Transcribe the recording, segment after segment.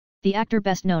The actor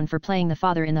best known for playing the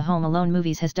father in the Home Alone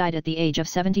movies has died at the age of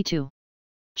 72.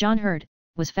 John Hurd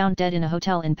was found dead in a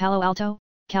hotel in Palo Alto,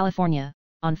 California,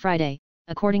 on Friday,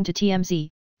 according to TMZ,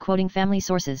 quoting family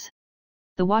sources.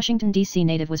 The Washington, D.C.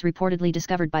 native was reportedly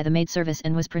discovered by the maid service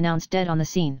and was pronounced dead on the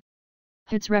scene.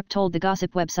 Hurd's rep told the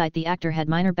gossip website the actor had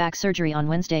minor back surgery on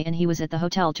Wednesday and he was at the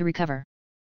hotel to recover.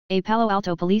 A Palo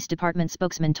Alto Police Department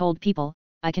spokesman told People,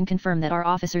 "I can confirm that our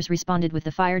officers responded with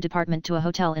the fire department to a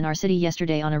hotel in our city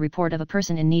yesterday on a report of a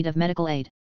person in need of medical aid.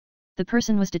 The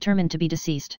person was determined to be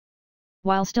deceased.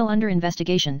 While still under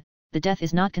investigation, the death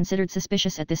is not considered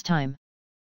suspicious at this time.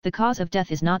 The cause of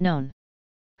death is not known."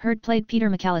 Hurd played Peter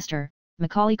McAllister,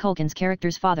 Macaulay Culkin's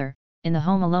character's father, in the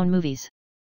Home Alone movies.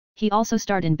 He also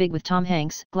starred in Big with Tom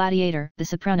Hanks, Gladiator, The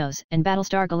Sopranos, and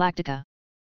Battlestar Galactica.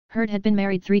 Hurd had been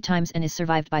married 3 times and is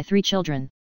survived by 3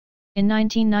 children. In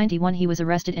 1991 he was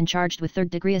arrested and charged with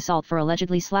third-degree assault for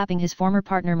allegedly slapping his former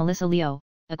partner Melissa Leo,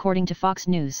 according to Fox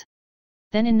News.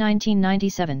 Then in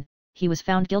 1997, he was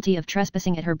found guilty of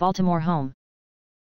trespassing at her Baltimore home.